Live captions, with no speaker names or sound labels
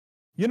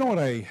You know what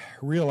I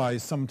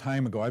realized some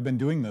time ago? I've been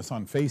doing this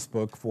on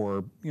Facebook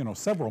for,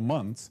 several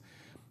months.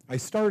 I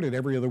started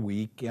every other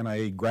week and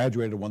I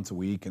graduated once a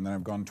week, and then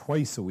I've gone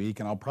twice a week,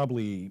 and I'll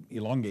probably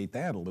elongate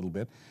that a little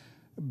bit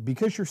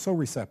because you're so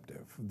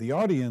receptive. The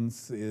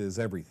audience is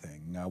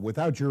everything.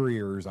 Without your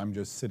ears, I'm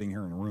just sitting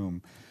here in a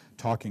room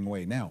talking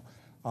away. Now,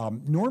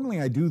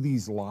 normally I do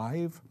these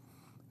live,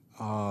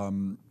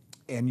 and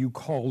you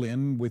call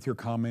in with your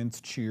comments,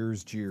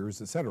 cheers,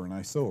 jeers, etc., and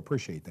I so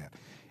appreciate that.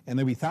 And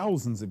there'll be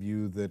thousands of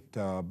you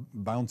that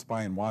bounce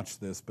by and watch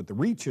this, but the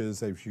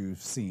reaches, as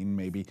you've seen,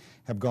 maybe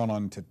have gone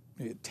on to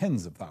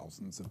tens of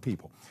thousands of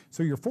people.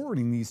 So you're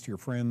forwarding these to your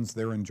friends,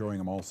 they're enjoying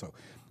them also.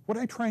 What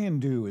I try and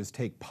do is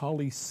take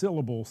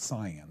polysyllable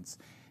science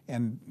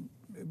and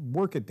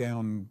work it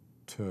down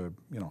to,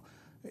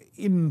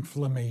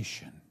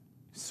 inflammation,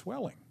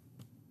 swelling,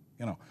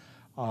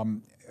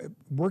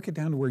 work it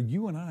down to where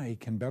you and I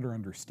can better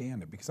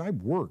understand it, because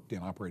I've worked in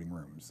operating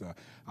rooms.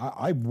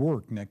 I've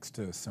worked next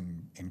to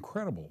some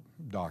incredible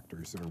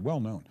doctors that are well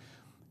known.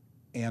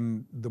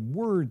 And the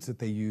words that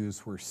they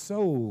use were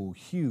so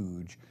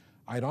huge,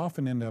 I'd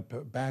often end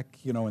up back,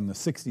 in the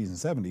 60s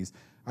and 70s,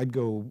 I'd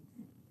go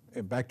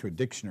back to a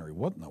dictionary.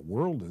 What in the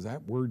world does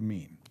that word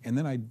mean? And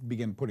then I'd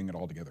begin putting it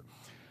all together.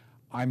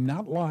 I'm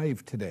not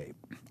live today.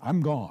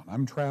 I'm gone.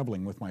 I'm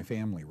traveling with my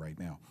family right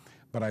now.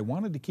 But I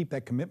wanted to keep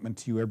that commitment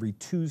to you every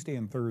Tuesday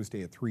and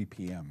Thursday at 3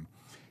 p.m.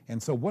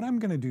 And so what I'm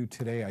going to do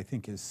today, I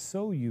think, is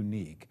so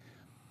unique.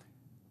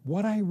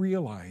 What I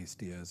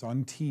realized is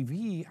on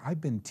TV, I've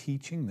been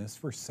teaching this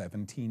for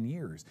 17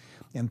 years.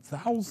 And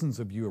thousands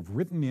of you have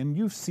written in.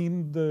 You've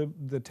seen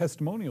the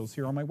testimonials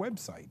here on my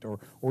website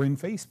or in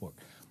Facebook.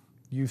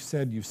 You've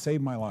said, you've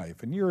saved my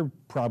life. And you're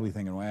probably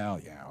thinking, well,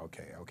 yeah,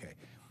 okay.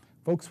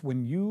 Folks,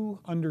 when you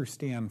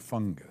understand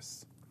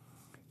fungus,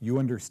 you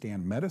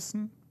understand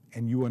medicine,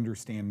 and you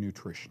understand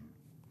nutrition.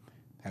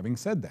 Having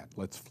said that,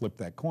 let's flip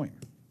that coin.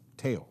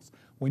 Tails.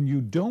 When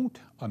you don't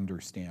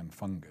understand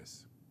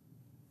fungus,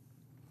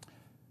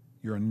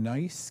 you're a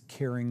nice,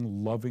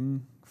 caring,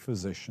 loving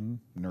physician,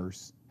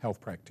 nurse,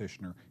 health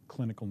practitioner,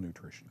 clinical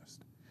nutritionist,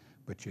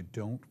 but you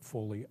don't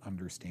fully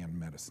understand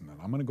medicine. And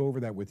I'm going to go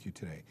over that with you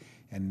today.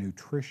 And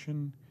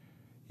nutrition,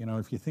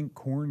 if you think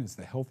corn is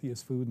the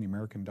healthiest food in the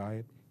American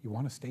diet, you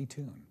want to stay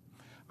tuned.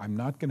 I'm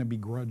not going to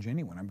begrudge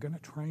anyone. I'm going to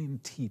try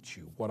and teach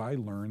you what I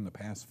learned the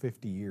past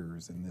 50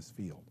 years in this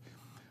field.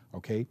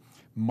 Okay?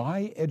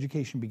 My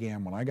education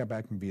began when I got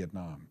back from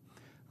Vietnam.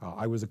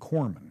 I was a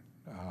corpsman.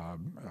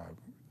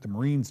 The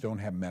Marines don't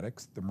have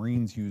medics. The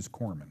Marines use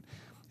corpsmen.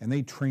 And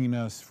they train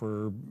us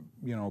for,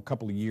 a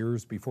couple of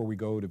years before we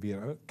go to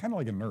Vietnam, kind of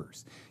like a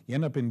nurse. You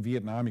end up in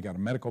Vietnam, you got a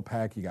medical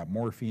pack, you got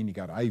morphine, you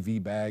got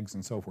IV bags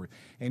and so forth.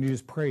 And you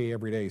just pray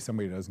every day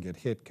somebody doesn't get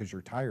hit, because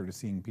you're tired of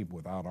seeing people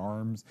without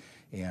arms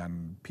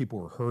and people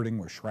were hurting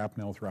with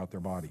shrapnel throughout their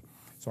body.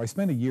 So I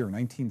spent a year,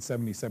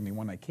 1970,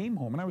 71, I came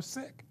home and I was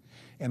sick.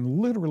 And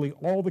literally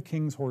all the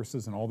king's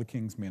horses and all the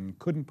king's men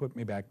couldn't put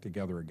me back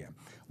together again.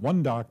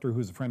 One doctor,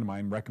 who's a friend of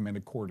mine,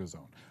 recommended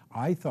cortisone.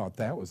 I thought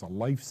that was a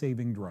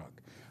life-saving drug.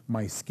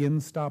 My skin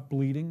stopped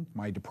bleeding.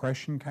 My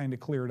depression kind of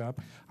cleared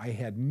up. I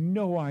had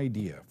no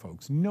idea,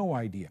 folks, no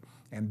idea.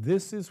 And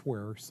this is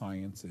where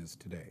science is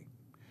today.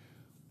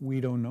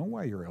 We don't know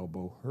why your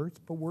elbow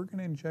hurts, but we're going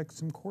to inject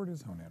some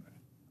cortisone in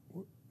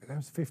it. That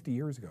was 50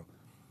 years ago.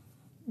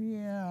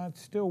 Yeah, it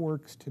still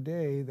works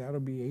today. That'll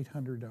be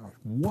 $800.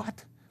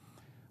 What?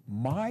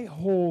 My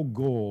whole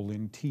goal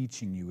in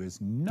teaching you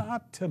is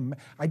not to,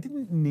 I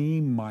didn't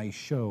name my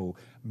show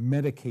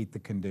Medicate the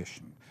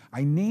Condition.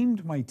 I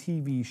named my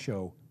TV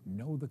show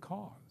Know the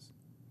Cause.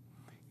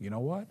 You know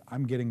what?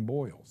 I'm getting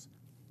boils.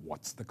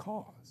 What's the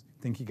cause?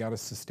 Think you got a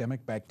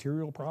systemic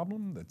bacterial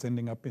problem that's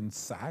ending up in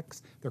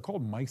sacs? They're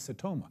called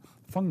mycetoma,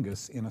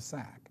 fungus in a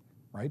sac,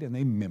 right? And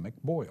they mimic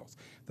boils.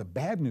 The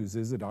bad news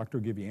is the doctor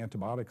will give you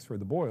antibiotics for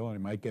the boil and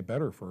it might get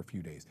better for a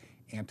few days.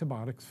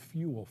 Antibiotics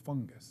fuel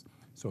fungus.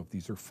 So if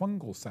these are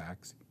fungal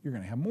sacs, you're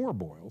going to have more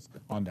boils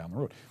on down the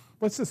road.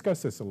 Let's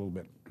discuss this a little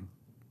bit.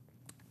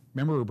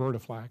 Remember Roberta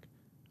Flack?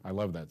 I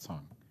love that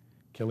song,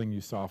 Killing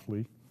You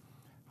Softly.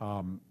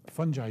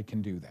 Fungi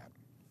can do that.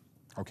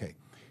 Okay,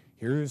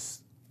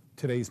 here's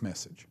today's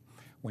message.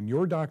 When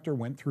your doctor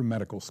went through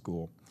medical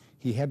school,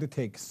 he had to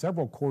take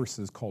several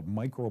courses called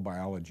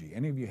microbiology.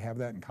 Any of you have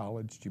that in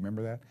college? Do you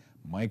remember that?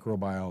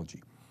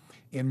 Microbiology.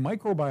 In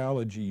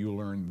microbiology, you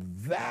learn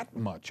that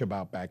much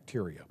about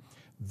bacteria,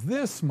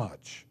 this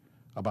much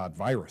about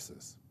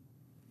viruses,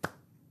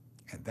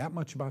 and that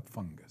much about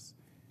fungus.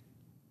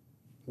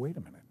 Wait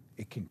a minute,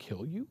 it can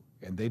kill you?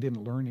 And they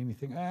didn't learn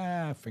anything?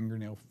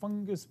 Fingernail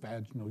fungus,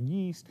 vaginal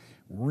yeast,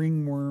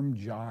 ringworm,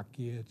 jock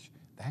itch,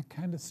 that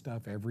kind of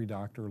stuff every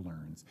doctor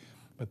learns.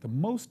 But the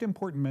most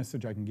important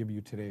message I can give you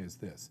today is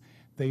this.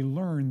 They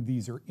learn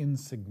these are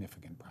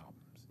insignificant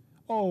problems.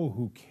 Oh,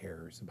 who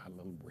cares about a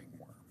little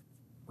ringworm,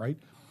 right?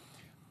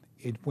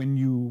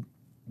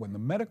 When the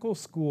medical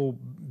school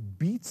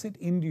beats it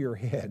into your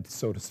head,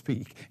 so to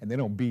speak, and they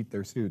don't beat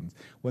their students,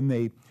 when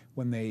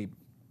they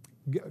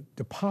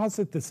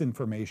deposit this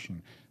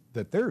information,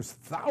 that there's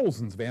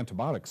thousands of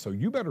antibiotics, so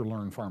you better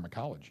learn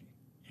pharmacology.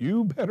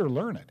 You better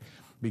learn it,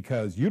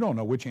 because you don't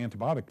know which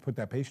antibiotic to put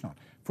that patient on.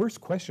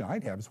 First question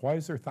I'd have is, why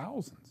is there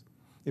thousands?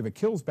 If it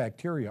kills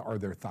bacteria, are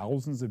there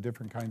thousands of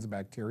different kinds of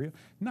bacteria?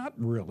 Not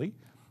really.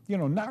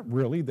 Not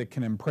really, that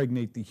can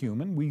impregnate the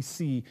human. We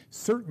see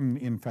certain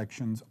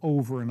infections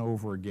over and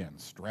over again.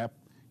 Strep,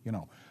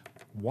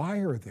 Why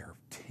are there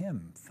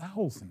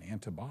 10,000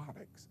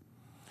 antibiotics?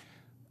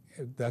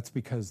 That's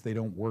because they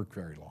don't work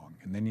very long,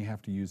 and then you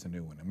have to use a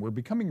new one. And we're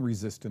becoming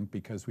resistant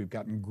because we've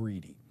gotten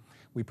greedy.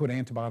 We put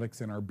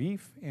antibiotics in our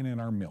beef and in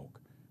our milk.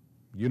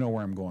 You know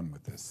where I'm going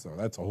with this, so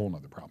that's a whole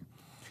nother problem.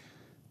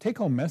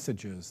 Take-home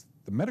message is,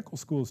 the medical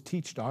schools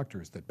teach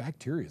doctors that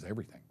bacteria is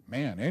everything.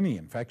 Man, any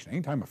infection,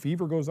 anytime a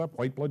fever goes up,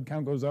 white blood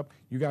count goes up,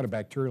 you got a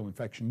bacterial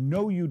infection.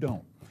 No, you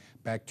don't.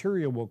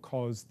 Bacteria will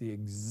cause the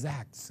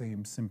exact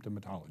same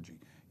symptomatology.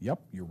 Yep,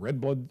 your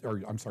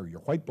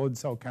white blood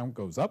cell count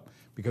goes up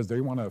because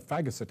they want to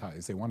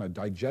phagocytize, they want to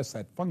digest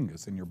that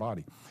fungus in your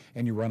body.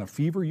 And you run a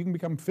fever, you can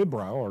become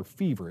febrile or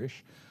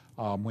feverish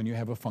when you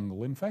have a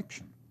fungal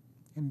infection.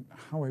 And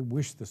how I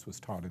wish this was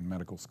taught in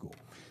medical school.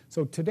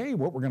 So today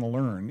what we're going to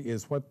learn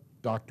is what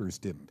doctors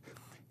didn't.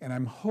 And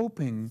I'm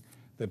hoping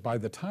that by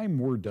the time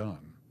we're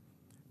done,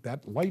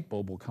 that light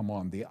bulb will come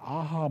on, the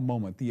aha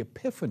moment, the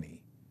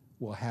epiphany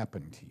will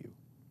happen to you.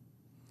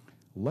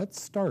 Let's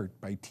start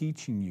by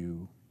teaching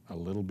you a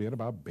little bit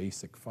about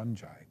basic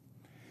fungi.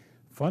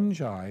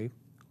 Fungi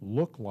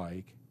look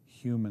like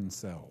human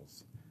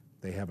cells.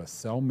 They have a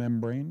cell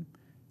membrane,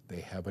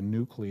 they have a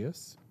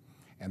nucleus,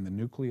 and the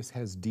nucleus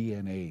has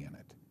DNA in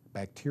it.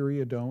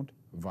 Bacteria don't,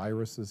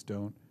 viruses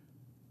don't,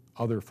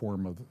 other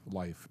form of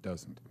life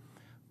doesn't.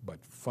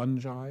 But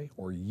fungi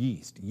or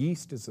yeast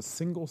is a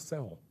single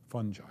cell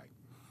fungi.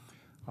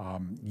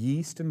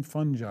 Yeast and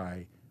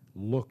fungi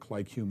look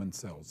like human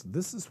cells.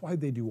 This is why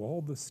they do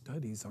all the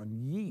studies on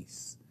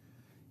yeast.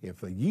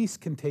 If a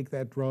yeast can take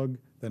that drug,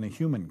 then a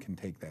human can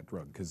take that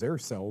drug, because their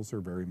cells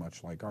are very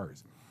much like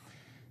ours.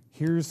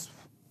 Here's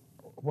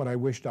what I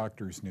wish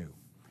doctors knew.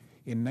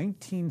 In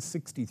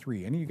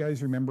 1963, any of you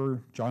guys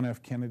remember John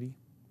F. Kennedy?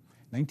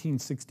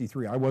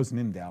 1963, I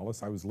wasn't in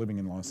Dallas, I was living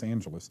in Los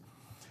Angeles,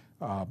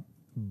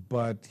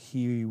 but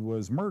he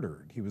was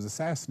murdered. He was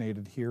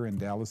assassinated here in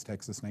Dallas,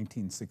 Texas,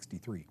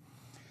 1963.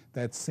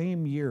 That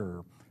same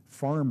year,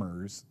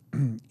 farmers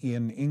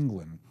in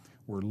England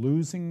were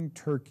losing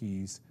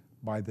turkeys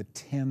by the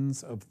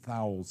tens of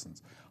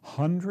thousands.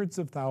 Hundreds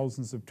of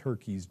thousands of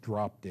turkeys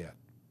dropped dead,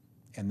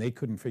 and they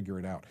couldn't figure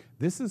it out.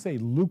 This is a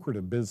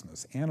lucrative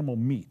business. Animal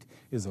meat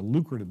is a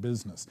lucrative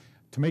business.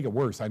 To make it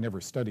worse, I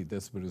never studied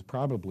this, but it was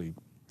probably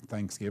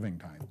Thanksgiving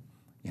time.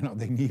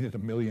 They needed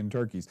 1 million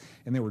turkeys,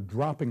 and they were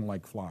dropping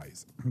like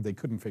flies. They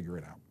couldn't figure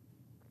it out.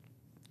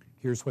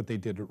 Here's what they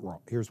did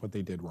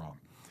wrong.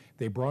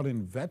 They brought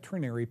in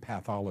veterinary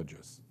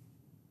pathologists.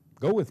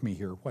 Go with me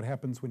here. What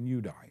happens when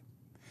you die?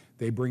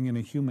 They bring in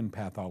a human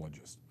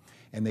pathologist,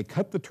 and they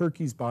cut the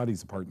turkeys'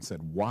 bodies apart and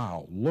said,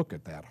 wow, look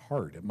at that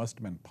heart. It must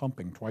have been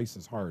pumping twice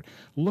as hard.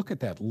 Look at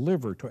that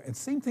liver. And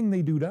same thing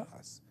they do to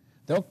us.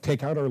 They'll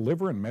take out our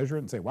liver and measure it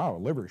and say, wow, a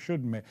liver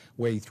should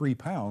weigh 3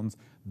 pounds.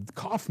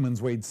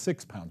 Kaufman's weighed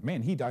 6 pounds.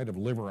 Man, he died of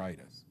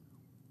liveritis,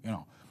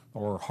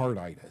 or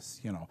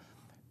heartitis,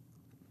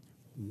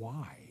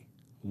 Why?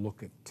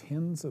 Look at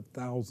tens of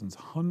thousands,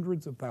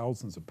 hundreds of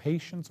thousands of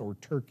patients or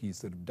turkeys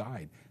that have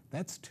died.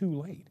 That's too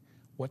late.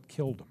 What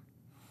killed them?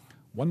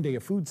 One day a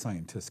food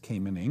scientist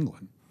came in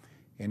England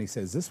and he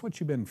says, is this what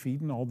you've been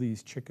feeding all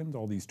these chickens,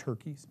 all these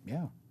turkeys?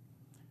 Yeah.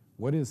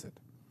 What is it?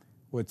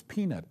 Well, it's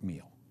peanut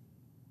meal.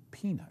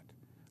 Peanut.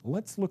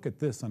 Let's look at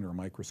this under a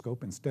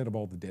microscope instead of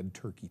all the dead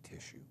turkey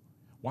tissue.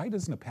 Why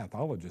doesn't a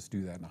pathologist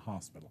do that in a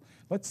hospital?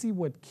 Let's see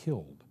what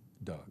killed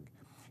Doug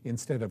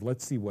instead of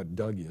let's see what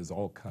Doug is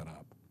all cut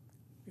up.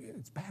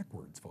 It's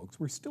backwards, folks.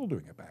 We're still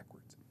doing it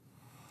backwards.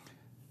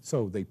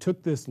 So they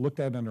took this, looked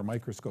at it under a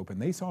microscope, and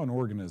they saw an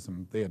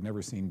organism they had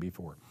never seen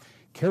before.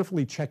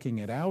 Carefully checking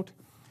it out,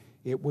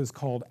 it was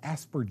called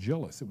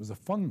Aspergillus. It was a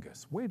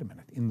fungus. Wait a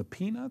minute, in the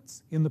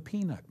peanuts? In the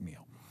peanut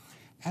meal.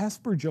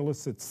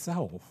 Aspergillus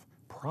itself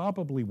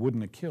probably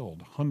wouldn't have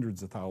killed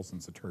hundreds of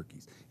thousands of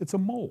turkeys. It's a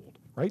mold,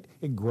 right?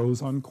 It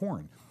grows on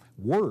corn.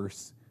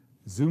 Worse,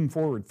 zoom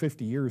forward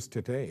 50 years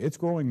to today, it's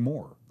growing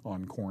more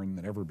on corn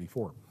than ever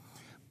before.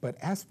 But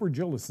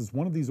Aspergillus is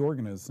one of these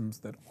organisms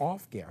that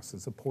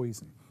off-gasses a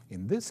poison.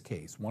 In this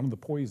case, one of the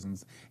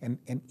poisons, and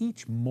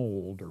each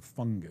mold or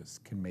fungus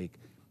can make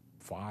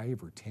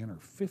 5 or 10 or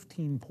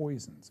 15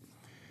 poisons.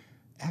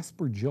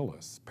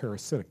 Aspergillus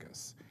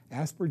parasiticus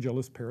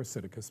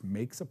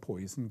makes a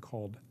poison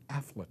called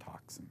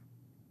aflatoxin.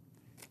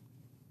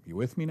 You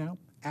with me now?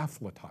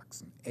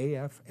 Aflatoxin,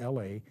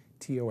 A-F-L-A-T-O-X-I-N.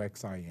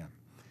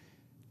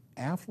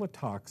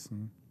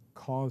 Aflatoxin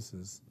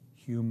causes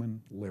human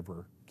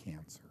liver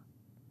cancer.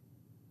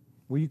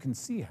 Well, you can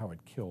see how it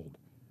killed,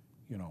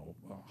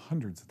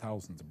 hundreds of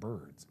thousands of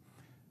birds.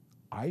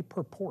 I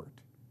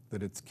purport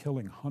that it's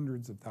killing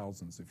hundreds of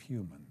thousands of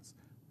humans,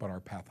 but our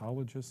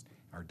pathologists,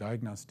 our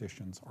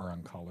diagnosticians, our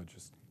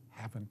oncologists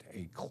haven't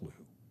a clue.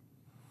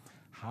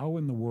 How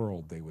in the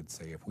world, they would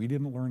say, if we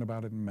didn't learn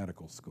about it in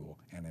medical school,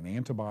 and an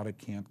antibiotic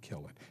can't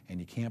kill it, and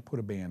you can't put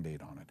a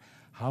Band-Aid on it,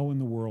 how in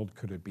the world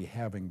could it be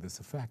having this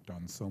effect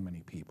on so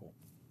many people?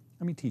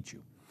 Let me teach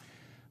you.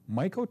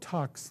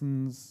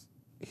 Mycotoxins,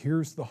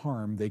 here's the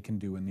harm they can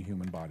do in the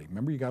human body.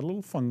 Remember, you got a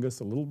little fungus,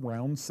 a little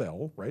round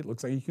cell, right?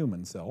 Looks like a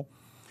human cell.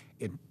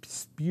 It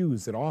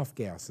spews, it off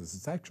gases.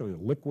 It's actually a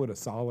liquid, a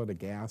solid, a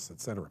gas,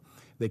 etc.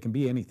 They can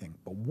be anything.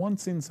 But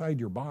once inside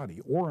your body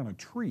or on a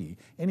tree,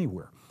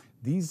 anywhere,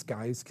 these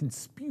guys can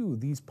spew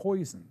these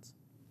poisons.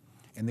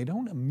 And they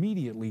don't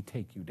immediately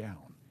take you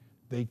down.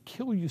 They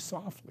kill you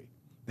softly.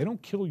 They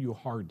don't kill you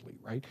hardly,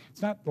 right?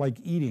 It's not like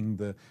eating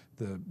the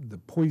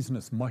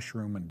poisonous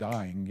mushroom and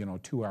dying,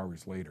 2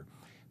 hours later.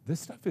 This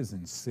stuff is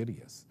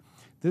insidious.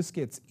 This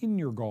gets in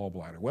your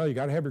gallbladder. Well, you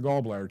got to have your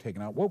gallbladder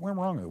taken out. What went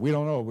wrong with it? We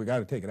don't know. We got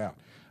to take it out.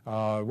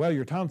 Well,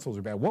 your tonsils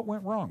are bad. What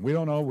went wrong? We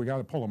don't know. We got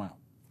to pull them out.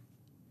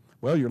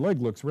 Well, your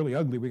leg looks really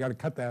ugly. We got to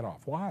cut that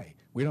off. Why?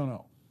 We don't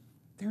know.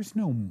 There's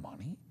no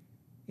money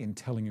in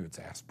telling you it's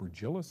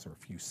aspergillus or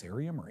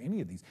fusarium or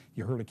any of these.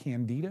 You heard of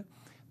candida?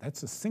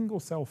 That's a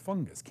single-cell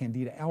fungus,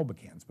 Candida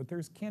albicans. But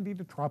there's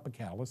Candida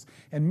tropicalis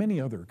and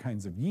many other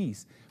kinds of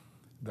yeast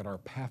that are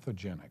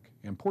pathogenic.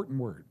 Important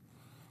word.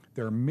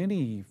 There are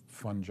many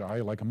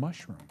fungi, like a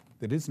mushroom,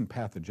 that isn't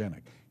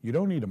pathogenic. You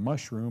don't eat a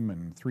mushroom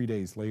and 3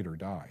 days later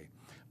die.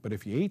 But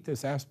if you ate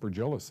this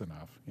aspergillus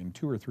enough, in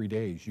 2 or 3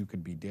 days you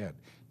could be dead.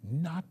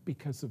 Not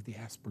because of the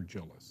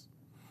aspergillus.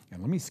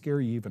 And let me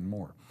scare you even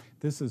more.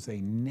 This is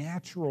a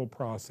natural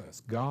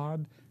process.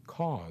 God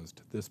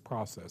caused this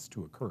process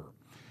to occur.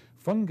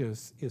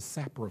 Fungus is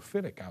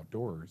saprophytic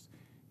outdoors.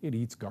 It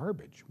eats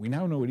garbage. We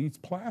now know it eats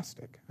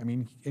plastic. I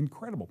mean,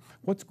 incredible.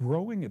 What's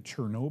growing at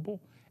Chernobyl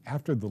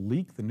after the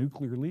leak, the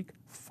nuclear leak?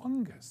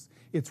 Fungus.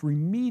 It's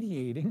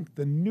remediating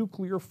the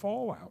nuclear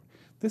fallout.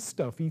 This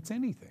stuff eats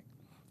anything.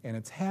 And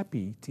it's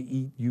happy to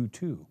eat you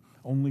too,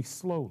 only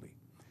slowly.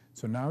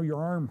 So now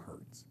your arm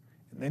hurts,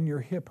 and then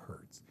your hip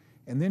hurts,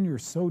 and then you're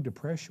so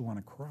depressed you want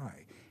to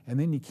cry, and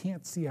then you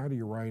can't see out of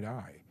your right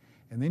eye,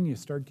 and then you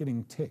start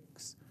getting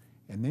tics,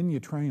 and then you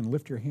try and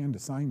lift your hand to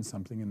sign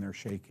something and they're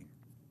shaking.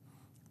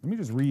 Let me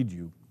just read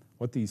you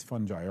what these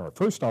fungi are.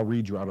 First, I'll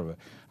read you out of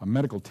a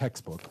medical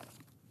textbook,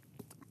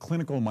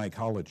 Clinical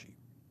Mycology.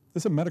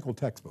 This is a medical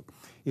textbook.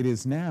 It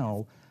is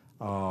now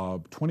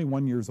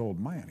 21 years old.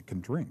 Man, it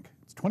can drink.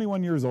 It's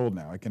 21 years old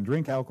now. It can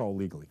drink alcohol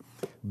legally.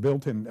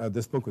 Built in,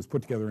 this book was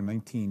put together in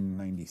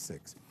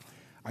 1996.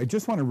 I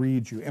just want to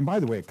read you, and by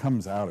the way, it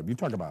comes out of, you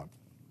talk about,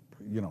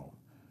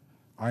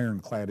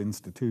 ironclad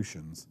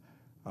institutions.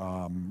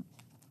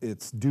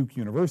 It's Duke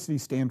University,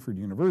 Stanford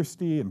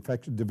University,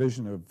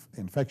 Division of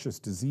Infectious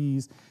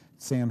Disease,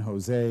 San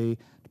Jose,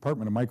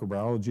 Department of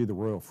Microbiology, the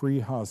Royal Free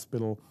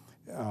Hospital,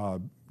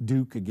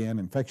 Duke again,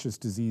 Infectious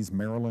Disease,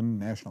 Maryland,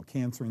 National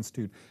Cancer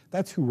Institute.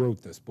 That's who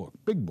wrote this book,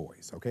 big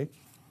boys, okay?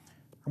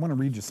 I want to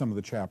read you some of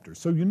the chapters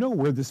so you know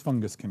where this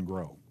fungus can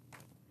grow.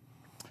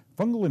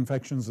 Fungal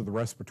infections of the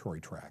respiratory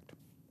tract.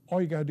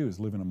 All you got to do is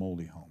live in a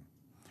moldy home.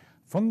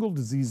 Fungal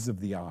diseases of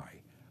the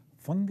eye.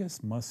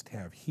 Fungus must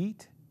have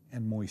heat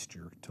and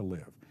moisture to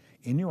live.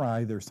 In your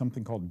eye, there's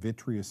something called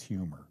vitreous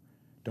humor.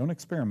 Don't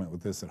experiment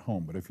with this at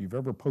home, but if you've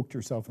ever poked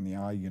yourself in the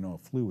eye, you know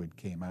a fluid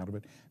came out of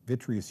it,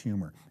 vitreous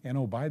humor. And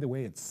oh, by the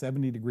way, it's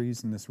 70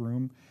 degrees in this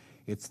room.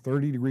 It's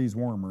 30 degrees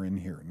warmer in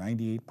here,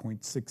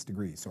 98.6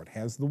 degrees, so it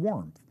has the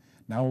warmth.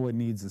 Now all it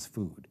needs is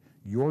food.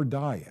 Your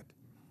diet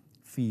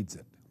feeds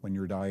it when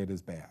your diet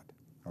is bad,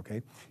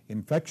 okay?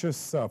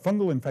 Infectious,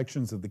 fungal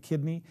infections of the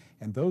kidney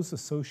and those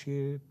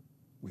associated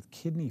with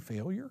kidney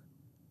failure.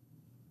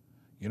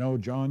 You know,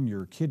 John,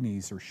 your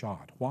kidneys are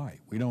shot. Why?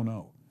 We don't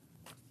know.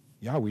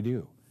 Yeah, we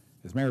do.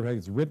 As a matter of fact,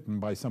 it's written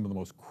by some of the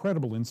most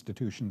credible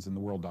institutions in the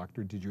world.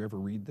 Doctor, did you ever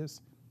read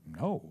this?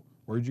 No.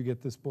 Where'd you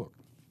get this book?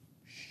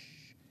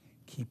 Shh.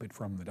 Keep it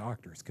from the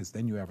doctors, because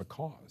then you have a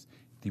cause.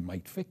 They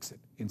might fix it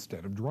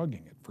instead of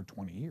drugging it for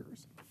 20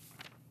 years.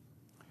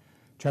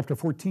 Chapter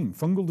 14,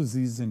 fungal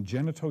diseases in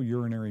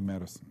genitourinary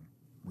medicine,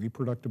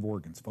 reproductive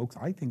organs. Folks,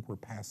 I think we're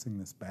passing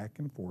this back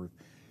and forth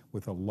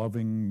with a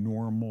loving,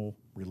 normal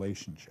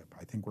relationship.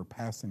 I think we're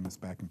passing this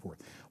back and forth.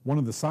 One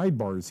of the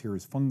sidebars here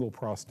is fungal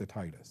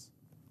prostatitis.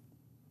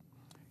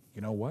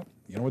 You know what?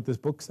 You know what this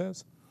book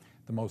says?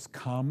 The most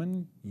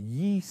common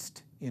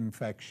yeast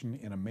infection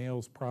in a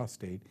male's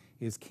prostate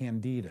is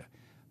candida.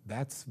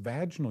 That's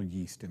vaginal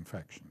yeast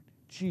infection.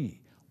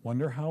 Gee,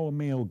 wonder how a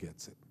male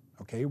gets it.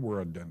 Okay, we're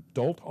an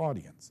adult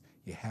audience.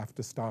 You have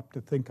to stop to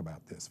think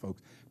about this,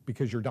 folks,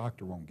 because your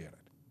doctor won't get it.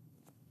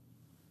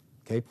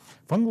 Okay,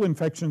 fungal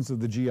infections of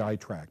the GI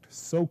tract,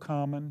 so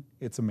common,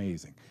 it's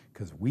amazing,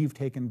 because we've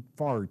taken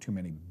far too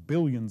many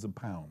billions of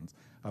pounds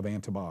of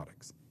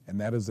antibiotics, and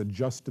that has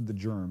adjusted the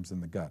germs in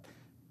the gut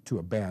to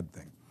a bad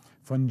thing.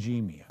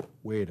 Fungemia,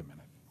 wait a minute.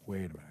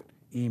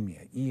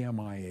 EMIA,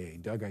 E-M-I-A.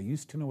 Doug, I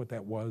used to know what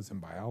that was in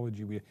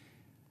biology.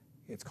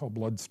 It's called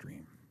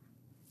bloodstream.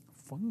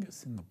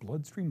 Fungus in the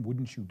bloodstream,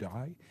 wouldn't you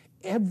die?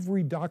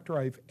 Every doctor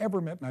I've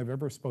ever met and I've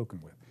ever spoken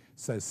with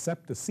says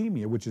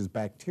septicemia, which is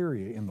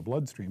bacteria in the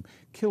bloodstream,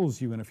 kills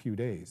you in a few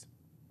days.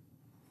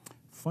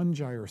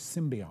 Fungi are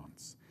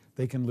symbionts.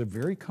 They can live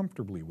very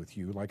comfortably with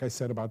you, like I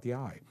said about the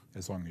eye,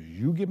 as long as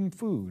you give them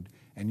food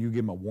and you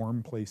give them a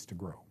warm place to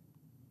grow.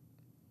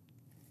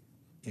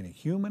 In a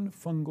human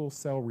fungal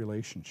cell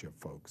relationship,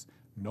 folks,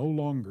 no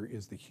longer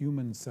is the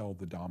human cell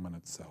the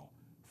dominant cell.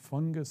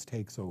 Fungus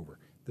takes over.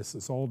 This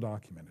is all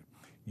documented.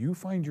 You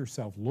find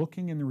yourself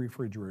looking in the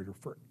refrigerator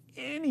for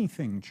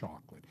anything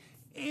chocolate,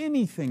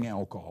 anything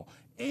alcohol,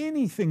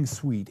 anything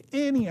sweet,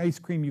 any ice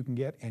cream you can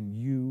get, and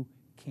you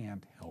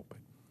can't help it.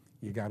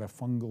 You got a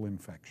fungal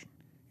infection.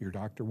 Your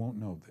doctor won't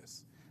know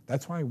this.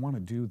 That's why I want to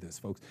do this,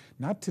 folks.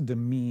 Not to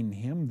demean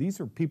him. These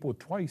are people with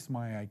twice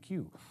my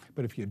IQ.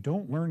 But if you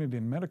don't learn it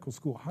in medical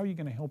school, how are you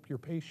going to help your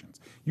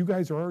patients? You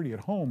guys are already at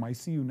home. I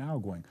see you now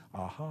going,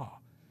 aha.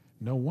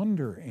 No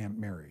wonder Aunt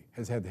Mary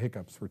has had the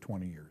hiccups for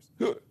 20 years.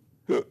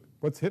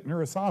 What's hitting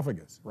her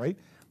esophagus, right?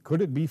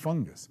 Could it be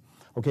fungus?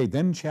 Okay,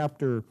 then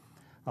chapter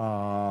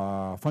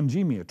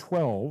Fungemia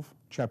 12,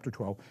 chapter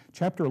 12.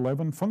 Chapter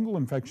 11, fungal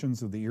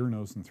infections of the ear,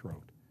 nose, and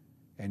throat.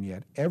 And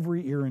yet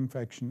every ear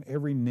infection,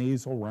 every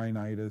nasal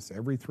rhinitis,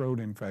 every throat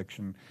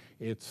infection,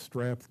 it's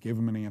strep, give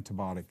them an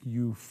antibiotic.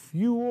 You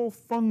fuel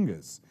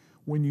fungus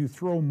when you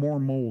throw more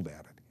mold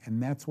at it.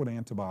 And that's what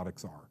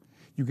antibiotics are.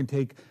 You can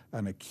take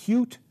an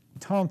acute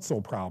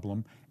tonsil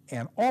problem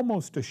and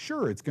almost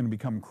assure it's going to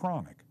become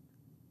chronic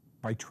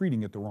by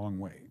treating it the wrong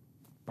way,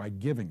 by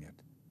giving it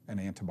an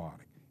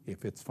antibiotic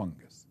if it's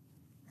fungus.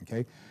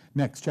 Okay?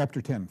 Next,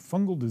 chapter 10,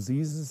 fungal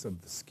diseases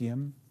of the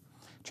skin.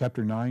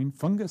 Chapter 9,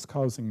 fungus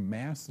causing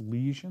mass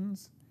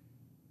lesions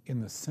in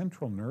the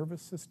central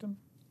nervous system.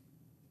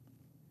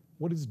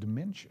 What is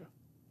dementia?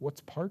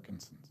 What's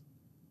Parkinson's?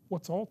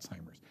 What's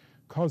Alzheimer's?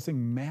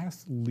 Causing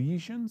mass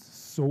lesions,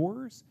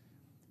 sores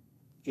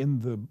in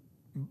the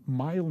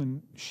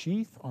myelin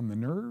sheath on the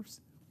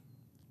nerves,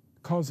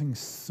 causing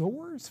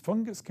sores.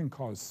 Fungus can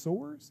cause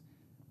sores.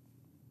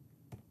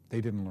 They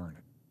didn't learn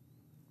it.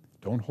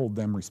 Don't hold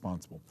them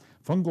responsible.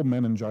 Fungal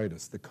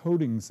meningitis, the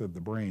coatings of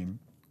the brain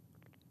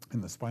in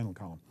the spinal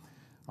column.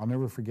 I'll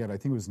never forget, I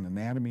think it was an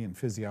anatomy and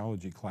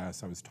physiology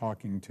class. I was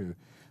talking to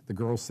the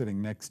girl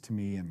sitting next to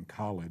me in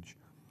college,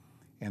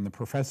 and the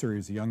professor,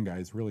 is a young guy,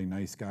 he's a really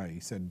nice guy. He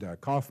said,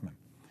 Kaufman,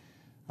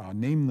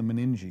 name the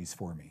meninges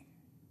for me.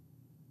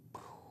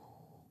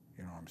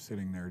 You know, I'm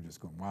sitting there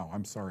just going, wow,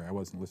 I'm sorry, I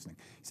wasn't listening.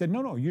 He said,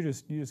 no, you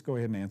just go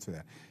ahead and answer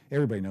that.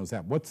 Everybody knows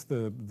that. What's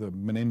the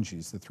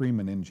meninges, the three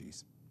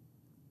meninges?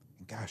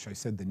 And gosh, I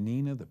said the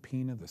Nina, the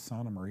Pina, the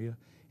Santa Maria,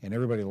 and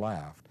everybody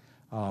laughed.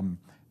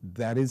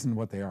 That isn't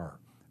what they are.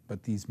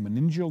 But these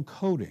meningeal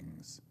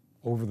coatings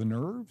over the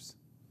nerves,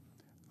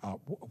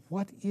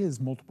 what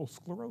is multiple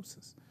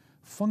sclerosis?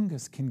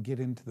 Fungus can get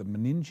into the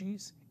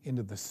meninges,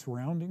 into the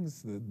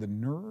surroundings, the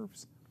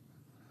nerves.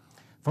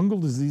 Fungal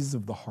disease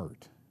of the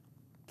heart.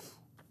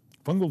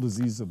 Fungal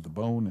disease of the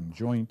bone and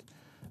joint.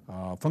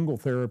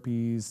 Fungal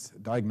therapies,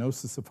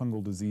 diagnosis of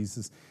fungal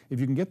diseases.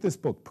 If you can get this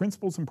book,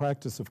 Principles and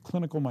Practice of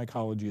Clinical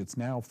Mycology, it's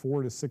now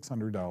 $400 to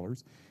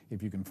 $600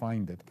 if you can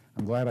find it.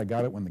 I'm glad I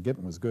got it when the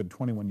getting was good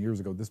 21 years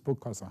ago. This book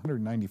costs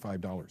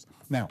 $195.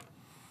 Now,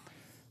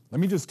 let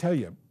me just tell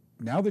you,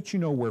 now that you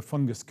know where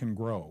fungus can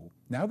grow,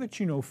 now that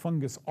you know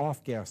fungus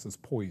off-gases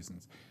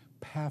poisons,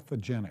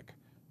 pathogenic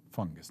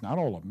fungus, not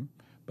all of them,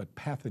 but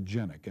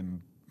pathogenic,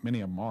 and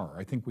many of them are.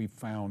 I think we've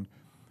found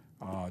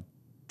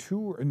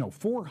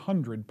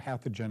 400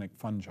 pathogenic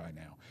fungi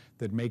now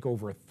that make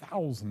over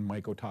 1,000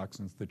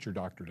 mycotoxins that your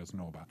doctor doesn't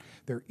know about.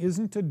 There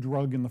isn't a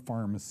drug in the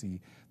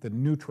pharmacy that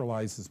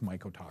neutralizes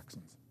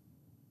mycotoxins.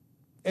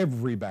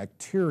 Every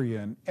bacteria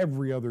and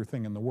every other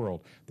thing in the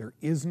world, there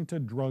isn't a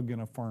drug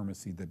in a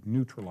pharmacy that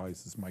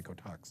neutralizes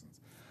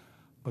mycotoxins.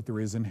 But there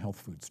is in health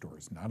food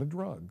stores, not a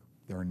drug.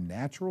 There are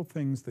natural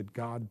things that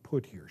God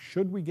put here.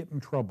 Should we get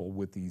in trouble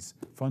with these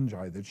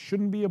fungi that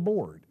shouldn't be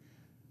aboard,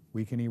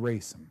 we can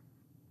erase them.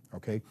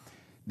 Okay?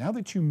 Now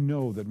that you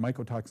know that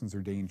mycotoxins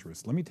are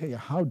dangerous, let me tell you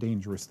how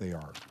dangerous they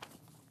are.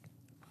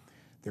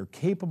 They're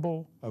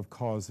capable of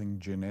causing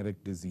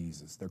genetic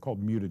diseases. They're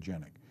called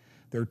mutagenic.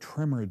 They're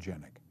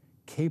tremorigenic,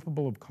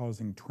 capable of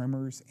causing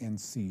tremors and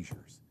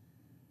seizures.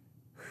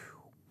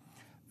 Whew.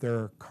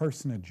 They're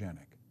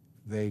carcinogenic.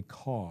 They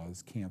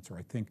cause cancer.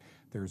 I think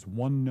there's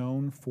 1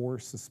 known 4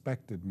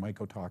 suspected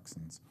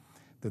mycotoxins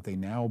that they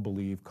now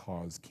believe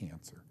cause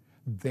cancer.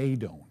 They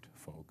don't,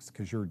 folks,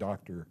 because your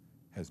doctor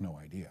has no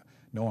idea.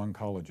 No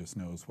oncologist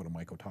knows what a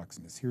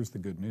mycotoxin is. Here's the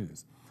good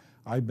news.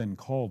 I've been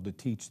called to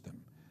teach them.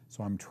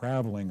 So I'm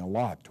traveling a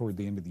lot toward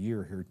the end of the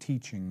year here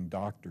teaching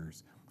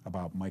doctors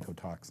about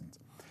mycotoxins.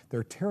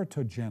 They're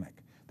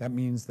teratogenic. That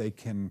means they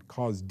can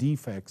cause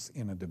defects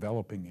in a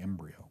developing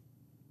embryo.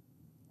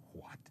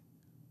 What?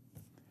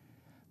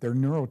 They're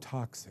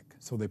neurotoxic,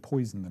 so they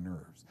poison the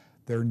nerves.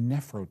 They're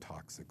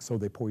nephrotoxic, so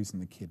they poison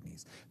the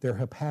kidneys. They're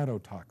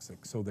hepatotoxic,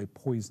 so they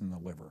poison the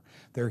liver.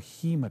 They're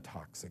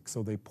hemotoxic,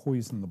 so they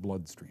poison the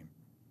bloodstream.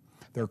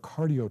 They're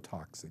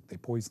cardiotoxic, they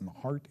poison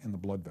the heart and the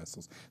blood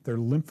vessels. They're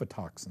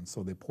lymphotoxins,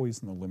 so they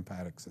poison the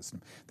lymphatic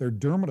system. They're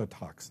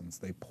dermatotoxins,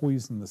 they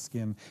poison the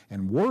skin.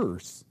 And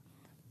worse,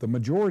 the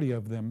majority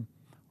of them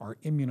are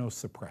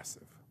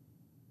immunosuppressive.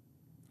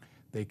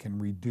 They can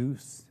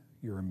reduce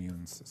your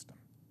immune system.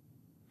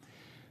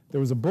 There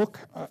was a book,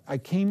 I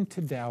came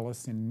to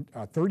Dallas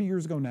 30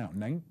 years ago now,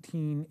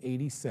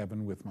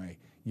 1987, with my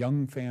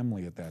young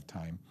family at that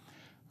time.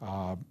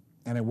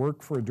 And I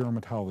worked for a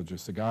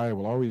dermatologist, a guy he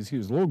was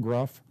a little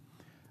gruff.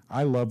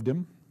 I loved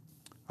him.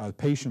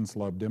 Patients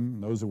loved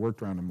him. Those who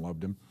worked around him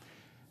loved him.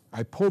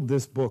 I pulled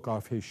this book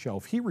off his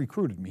shelf. He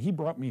recruited me. He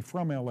brought me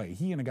from LA.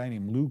 He and a guy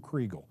named Lou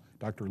Kriegel,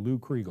 Dr. Lou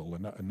Kriegel,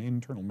 an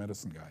internal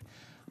medicine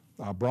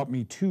guy, brought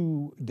me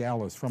to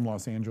Dallas from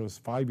Los Angeles,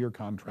 5-year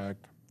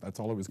contract. That's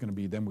all it was going to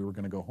be. Then we were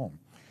going to go home.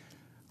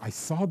 I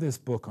saw this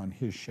book on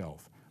his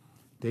shelf,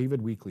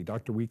 David Weekley,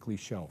 Dr. Weekley's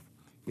shelf.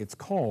 It's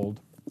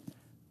called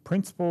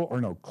Clinical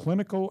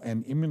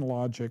and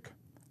Immunologic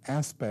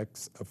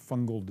Aspects of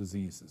Fungal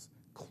Diseases.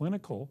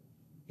 Clinical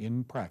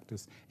in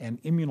practice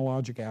and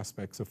immunologic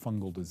aspects of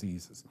fungal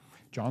diseases.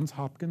 Johns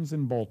Hopkins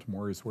in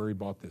Baltimore is where he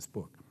bought this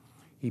book.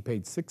 He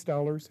paid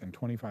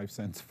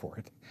 $6.25 for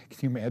it. Can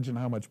you imagine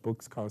how much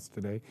books cost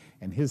today?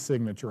 And his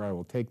signature, I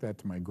will take that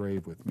to my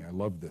grave with me. I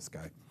love this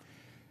guy.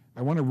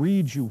 I want to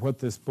read you what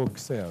this book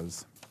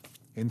says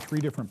in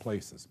 3 different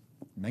places.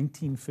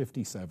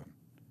 1957.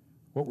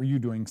 What were you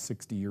doing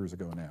 60 years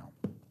ago now?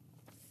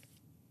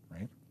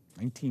 Right?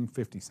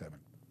 1957.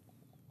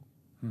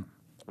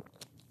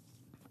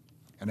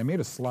 And I made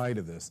a slide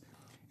of this.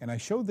 And I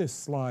show this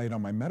slide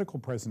on my medical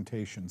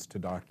presentations to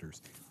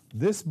doctors.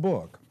 This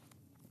book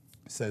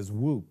says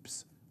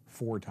whoops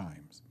 4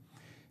 times.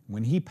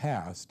 When he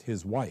passed,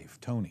 his wife,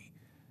 Tony,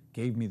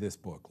 gave me this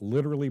book,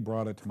 literally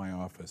brought it to my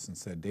office and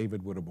said,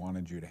 David would have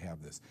wanted you to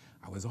have this.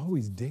 I was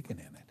always digging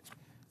in it.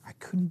 I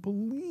couldn't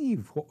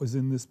believe what was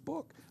in this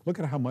book. Look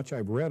at how much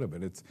I've read of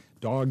it. It's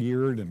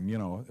dog-eared and,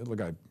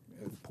 look at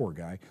poor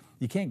guy.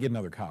 You can't get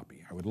another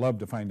copy. I would love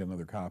to find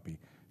another copy.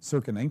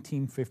 Circa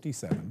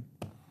 1957.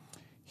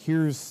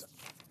 Here's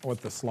what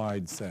the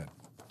slide said.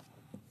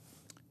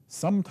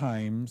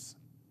 Sometimes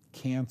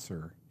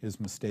cancer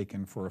is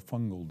mistaken for a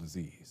fungal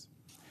disease.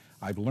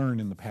 I've learned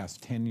in the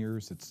past 10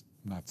 years it's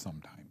not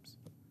sometimes.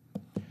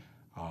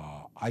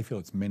 I feel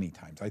it's many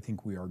times. I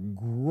think we are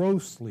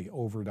grossly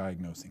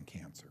overdiagnosing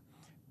cancer.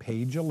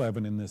 Page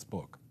 11 in this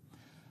book.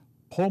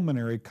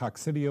 Pulmonary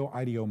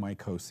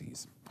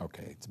coccidioidomycosis.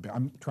 Okay,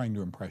 I'm trying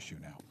to impress you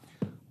now.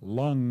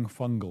 Lung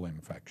fungal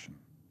infection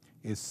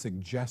is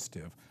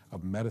suggestive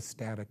of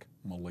metastatic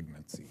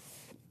malignancy.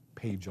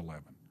 Page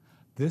 11.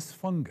 This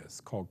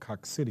fungus called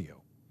coccidio,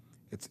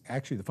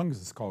 the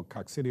fungus is called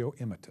Coccidio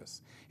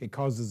immitis. It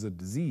causes a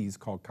disease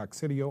called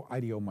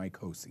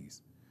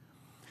coccidioidomycosis.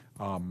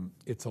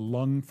 It's a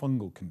lung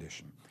fungal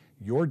condition.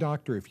 Your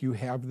doctor, if you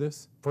have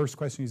this, first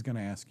question he's going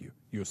to ask you,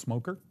 you a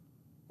smoker?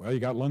 Well, you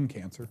got lung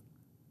cancer.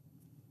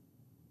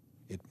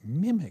 It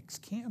mimics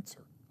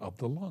cancer of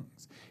the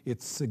lungs.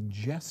 It's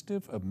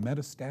suggestive of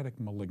metastatic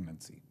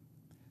malignancy.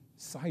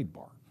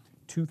 Sidebar,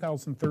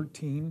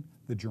 2013,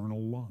 the journal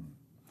Lung.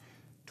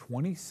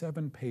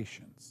 27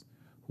 patients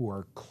who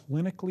are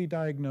clinically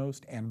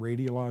diagnosed and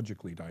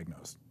radiologically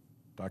diagnosed.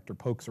 Doctor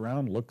pokes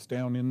around, looks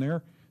down in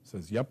there,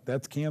 says, yep,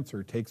 that's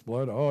cancer, takes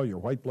blood, oh, your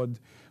white blood,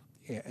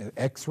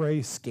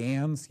 x-ray,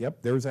 scans,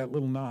 yep, there's that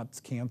little knot, it's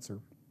cancer,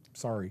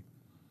 sorry.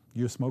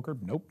 You a smoker?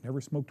 Nope,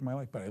 never smoked in my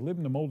life, but I live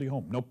in a moldy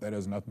home. Nope, that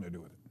has nothing to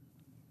do with it.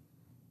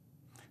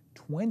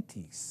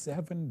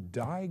 27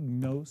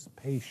 diagnosed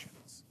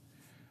patients,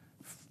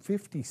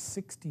 50,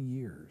 60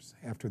 years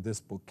after this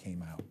book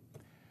came out,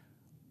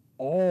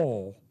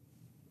 all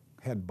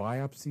had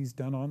biopsies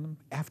done on them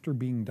after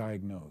being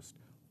diagnosed.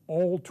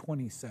 All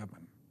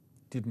 27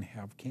 didn't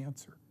have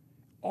cancer.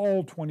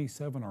 All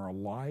 27 are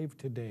alive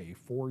today,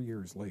 4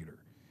 years later,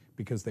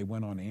 because they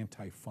went on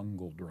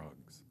antifungal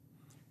drugs.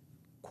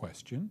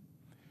 Question,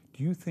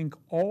 do you think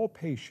all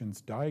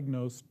patients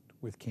diagnosed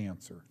with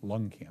cancer,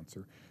 lung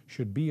cancer,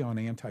 should be on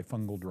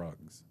antifungal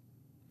drugs?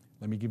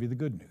 Let me give you the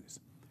good news.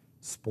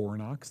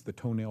 Sporanox, the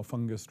toenail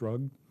fungus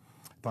drug,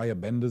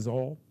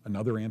 thiabendazole,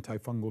 another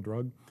antifungal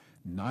drug,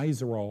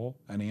 Nizoral,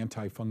 an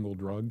antifungal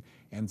drug,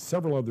 and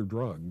several other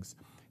drugs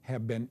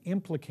have been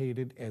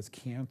implicated as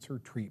cancer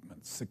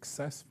treatments,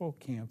 successful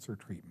cancer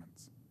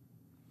treatments.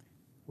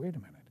 Wait a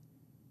minute,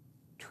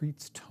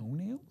 treats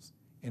toenails?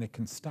 And it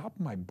can stop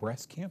my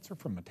breast cancer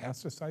from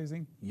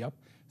metastasizing? Yep,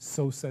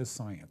 so says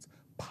science.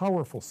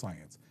 Powerful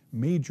science,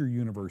 major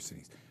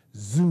universities.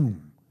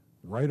 Zoom,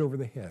 right over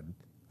the head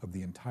of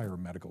the entire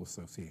medical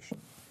association.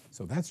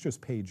 So that's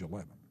just page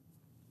 11.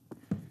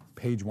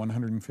 Page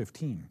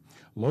 115.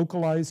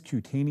 Localized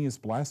cutaneous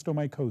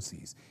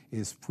blastomycosis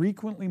is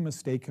frequently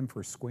mistaken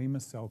for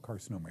squamous cell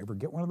carcinoma. Ever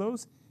get one of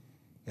those?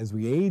 As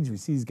we age, we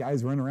see these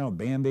guys running around with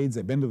Band-Aids.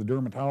 They've been to the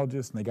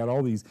dermatologist and they got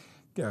all these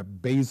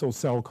basal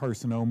cell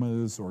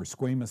carcinomas or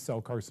squamous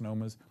cell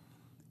carcinomas.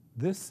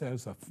 This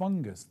says a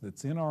fungus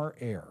that's in our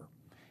air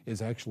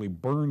is actually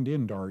burned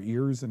into our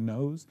ears and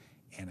nose,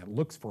 and it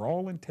looks for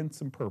all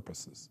intents and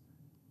purposes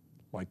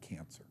like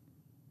cancer.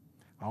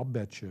 I'll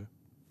bet you,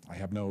 I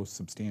have no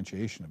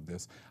substantiation of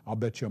this, I'll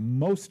bet you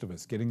most of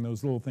us getting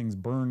those little things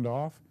burned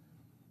off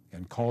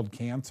and called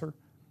cancer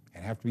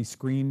and have to be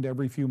screened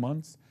every few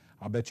months,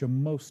 I'll bet you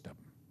most of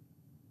them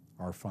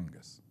are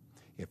fungus.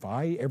 If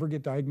I ever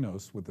get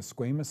diagnosed with a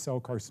squamous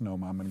cell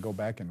carcinoma, I'm going to go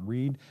back and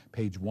read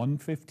page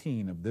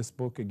 115 of this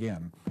book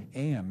again,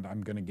 and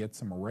I'm going to get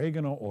some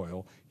oregano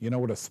oil. You know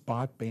what a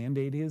spot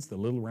Band-Aid is, the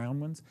little round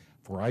ones?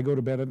 Before I go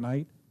to bed at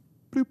night,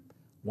 bloop,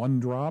 1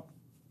 drop,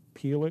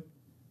 peel it,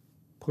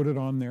 put it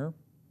on there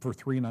for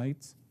 3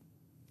 nights,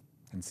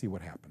 and see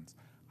what happens.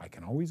 I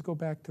can always go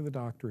back to the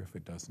doctor if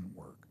it doesn't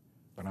work.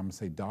 But I'm going to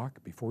say,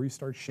 Doc, before you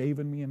start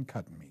shaving me and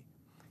cutting me,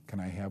 can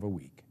I have a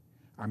week?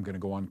 I'm going to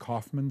go on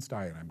Kaufman's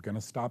diet. I'm going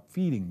to stop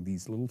feeding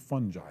these little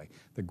fungi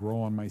that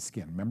grow on my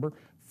skin. Remember,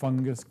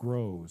 fungus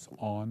grows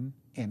on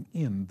and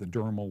in the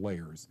dermal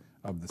layers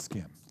of the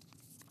skin.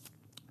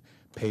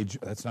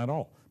 That's not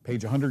all.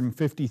 Page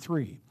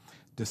 153,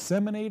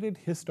 disseminated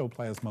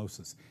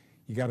histoplasmosis.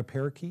 You got a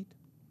parakeet?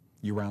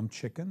 You around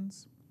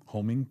chickens?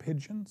 Homing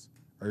pigeons?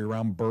 Are you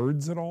around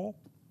birds at all?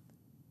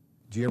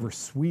 Do you ever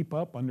sweep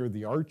up under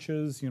the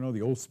arches, you know,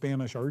 the old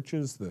Spanish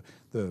arches, the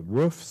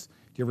roofs?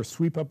 Do you ever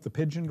sweep up the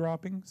pigeon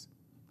droppings?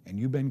 And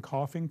you've been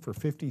coughing for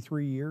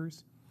 53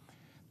 years?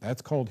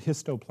 That's called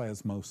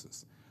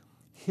histoplasmosis.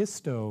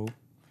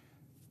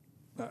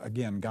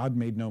 Again, God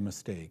made no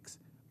mistakes.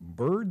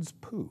 Birds'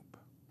 poop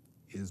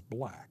is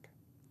black.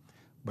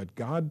 But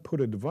God put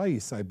a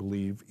device, I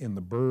believe, in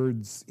the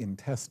bird's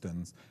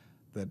intestines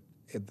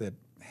that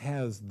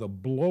has the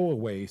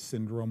blowaway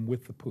syndrome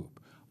with the poop.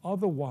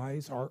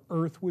 Otherwise, our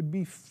earth would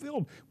be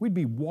filled. We'd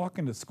be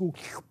walking to school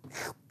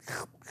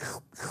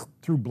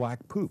through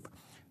black poop.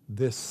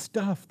 This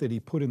stuff that he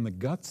put in the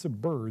guts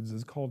of birds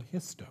is called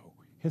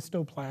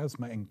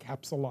histoplasma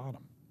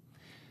encapsulatum.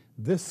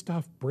 This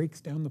stuff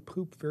breaks down the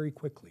poop very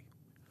quickly.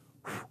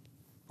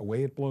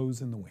 Away it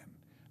blows in the wind.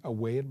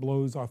 Away it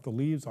blows off the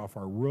leaves, off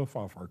our roof,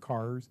 off our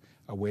cars.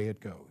 Away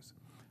it goes.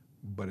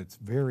 But it's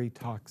very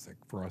toxic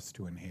for us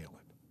to inhale it.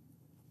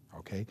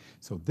 Okay,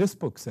 so this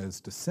book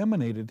says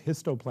disseminated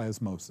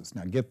histoplasmosis.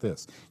 Now get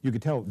this, you can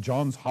tell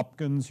Johns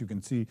Hopkins, you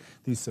can see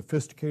these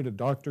sophisticated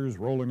doctors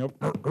rolling up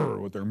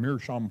with their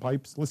meerschaum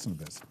pipes. Listen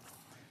to this.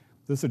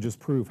 This will just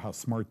prove how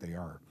smart they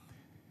are.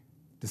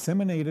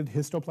 Disseminated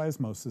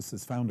histoplasmosis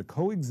is found to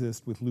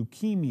coexist with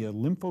leukemia,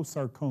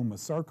 lymphosarcoma,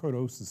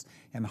 sarcoidosis,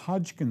 and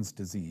Hodgkin's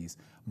disease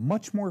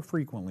much more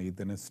frequently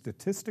than is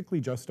statistically